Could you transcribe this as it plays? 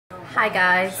Hi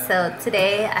guys, so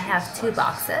today I have two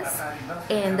boxes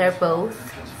and they're both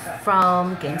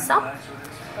from GameStop.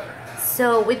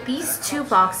 So with these two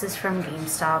boxes from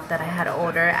GameStop that I had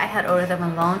ordered them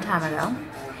a long time ago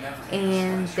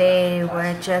and they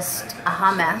were just a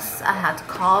hot mess. I had to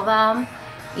call them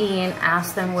and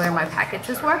ask them where my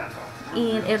packages were,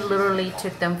 and it literally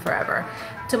took them forever.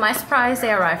 To my surprise,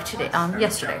 they arrived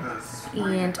yesterday,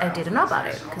 and I didn't know about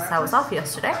it because I was off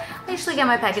yesterday. I usually get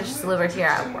my packages delivered here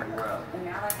at work.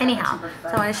 Anyhow, so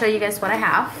I want to show you guys what I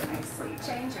have,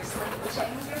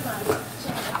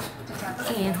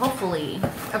 and hopefully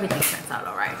everything turns out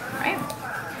alright, right?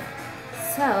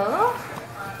 So,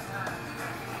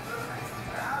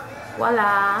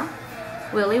 voila,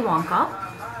 Willy Wonka.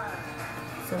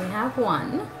 So we have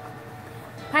one.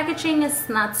 Packaging is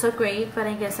not so great, but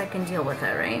I guess I can deal with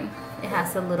it, right? It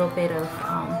has a little bit of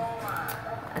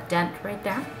a dent right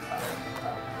there.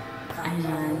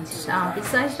 And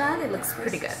besides that, it looks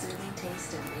pretty good.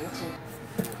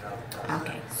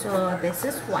 Okay, so this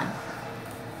is one.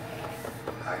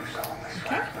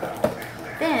 Okay.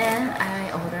 Then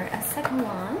I order a second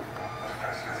one.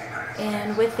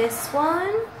 And with this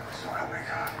one,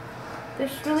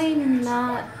 there's really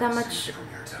not that much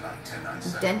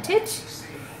dentage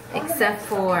except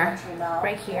for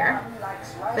right here,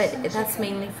 but that's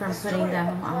mainly from putting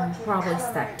them probably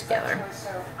stacked together.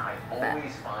 But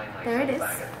there it is.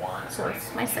 So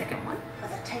it's my second one.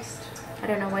 I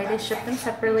don't know why they ship them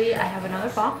separately. I have another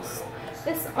box.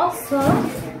 It's also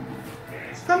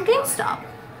from GameStop.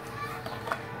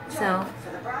 So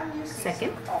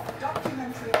second.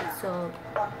 So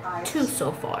two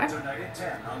so far.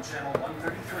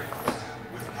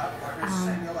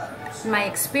 My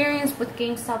experience with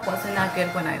GameStop wasn't that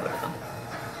good when I ordered them,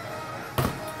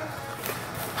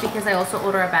 because I also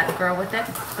ordered a bad girl with it.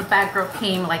 The bad girl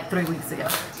came like 3 weeks ago.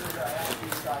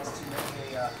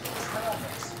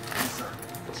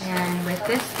 And with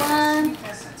this one,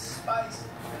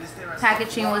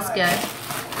 packaging was good.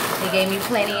 They gave me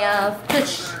plenty of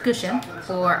cushion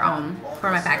for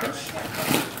my package.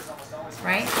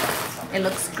 Right? It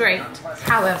looks great.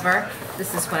 However,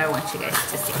 this is what I want you guys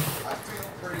to see.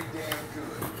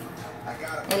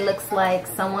 It looks like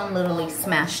someone literally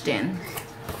smashed in,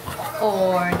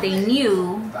 or they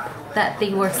knew that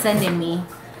they were sending me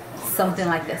something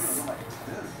like this.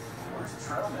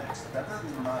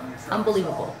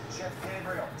 Unbelievable.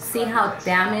 See how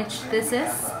damaged this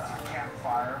is?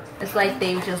 It's like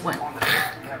they just went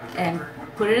and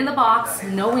put it in the box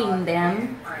knowing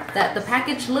them that the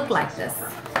package looked like this.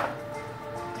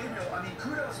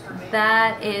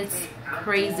 That is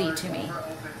crazy to me.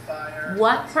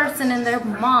 What person in their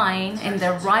mind, in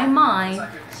their right mind,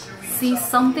 sees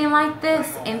something like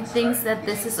this and thinks that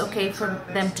this is okay for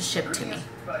them to ship to me?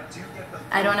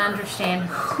 I don't understand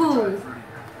who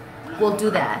will do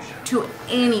that to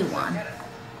anyone.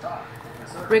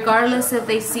 Regardless if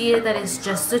they see it that it's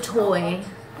just a toy,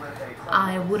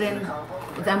 I'm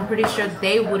pretty sure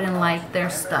they wouldn't like their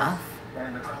stuff,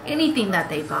 anything that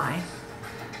they buy,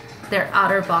 their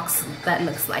outer box that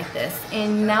looks like this.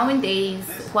 And nowadays,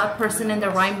 what person in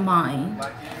their right mind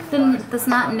does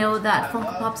not know that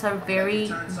Funko Pops are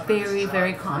very, very,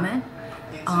 very common?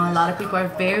 A lot of people are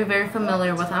very, very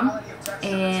familiar with them,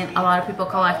 and a lot of people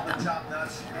collect them.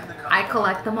 I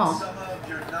collect them all.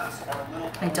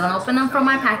 I don't open them from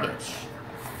my package.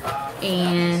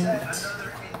 And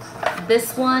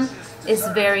this one is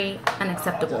very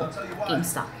unacceptable,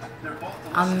 GameStop.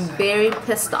 I'm very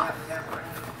pissed off.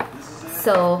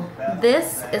 So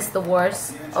this is the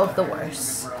worst of the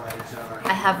worst.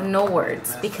 I have no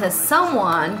words, because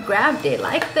someone grabbed it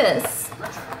like this,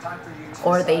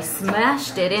 or they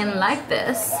smashed it in like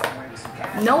this,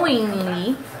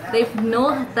 knowingly. They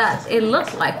know that it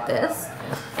looked like this,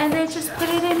 and they just put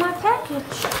it in my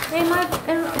package, in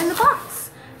the box,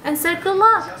 and said, "Good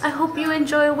luck. I hope you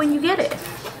enjoy it when you get it."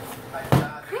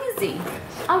 Crazy,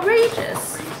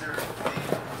 outrageous,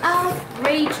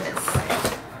 outrageous.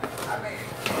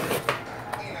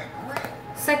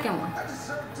 Second one.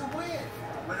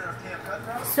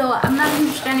 So I'm not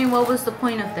understanding what was the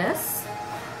point of this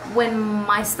when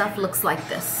my stuff looks like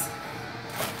this.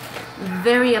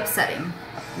 Very upsetting.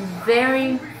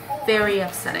 Very, very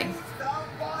upsetting.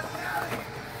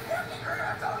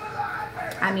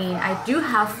 I mean, I do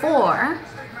have 4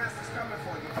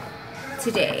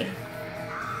 today,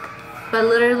 but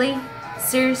literally,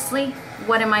 seriously,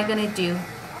 what am I gonna do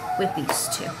with these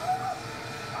 2?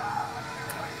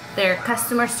 Their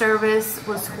customer service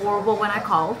was horrible when I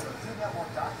called.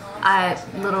 I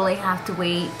literally have to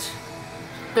wait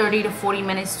 30 to 40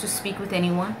 minutes to speak with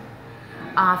anyone.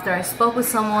 After I spoke with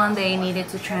someone, they needed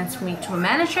to transfer me to a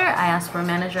manager. I asked for a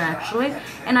manager actually,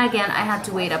 and again I had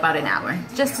to wait about an hour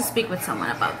just to speak with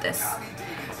someone about this.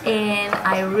 And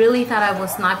I really thought I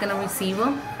was not going to receive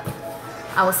them.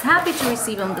 I was happy to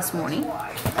receive them this morning,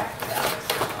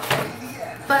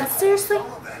 but seriously,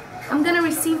 I'm going to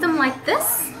receive them like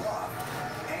this?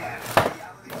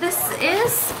 This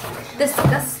is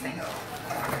disgusting.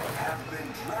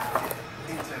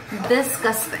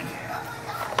 Disgusting.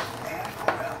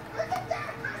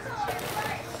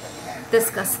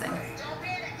 Disgusting.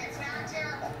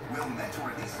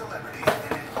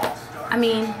 I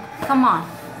mean, come on.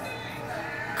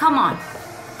 Come on.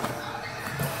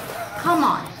 Come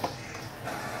on.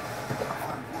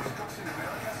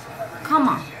 Come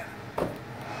on.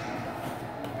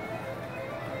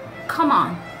 Come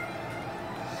on.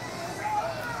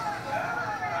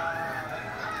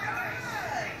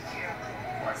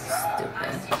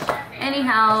 Stupid.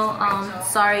 Anyhow,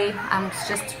 sorry, I'm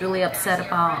just really upset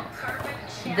about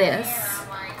this.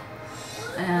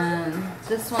 And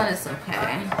this one is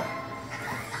okay.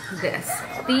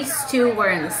 These two were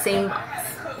in the same box.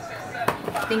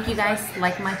 Thank you guys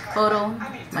like my photo,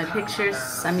 my pictures,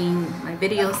 I mean my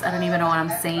videos. I don't even know what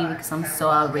I'm saying because I'm so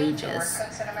outrageous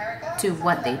to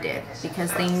what they did,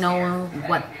 because they know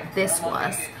what this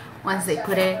was once they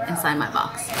put it inside my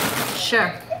box.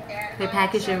 Sure, they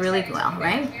packaged it really well,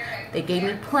 right? They gave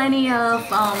me plenty of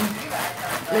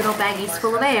little baggies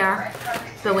full of air,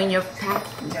 but when your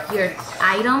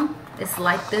item is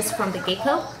like this from the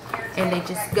get-go, and they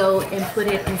just go and put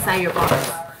it inside your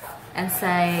box and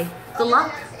say, good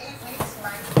luck,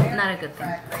 not a good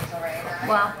thing.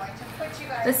 Well,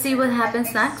 let's see what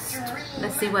happens next.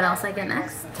 Let's see what else I get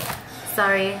next.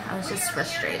 Sorry, I was just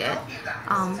frustrated.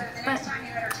 But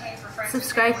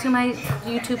subscribe to my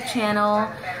YouTube channel.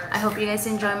 I hope you guys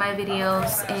enjoy my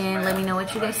videos, and let me know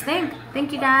what you guys think.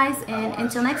 Thank you guys, and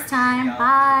until next time,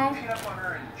 bye.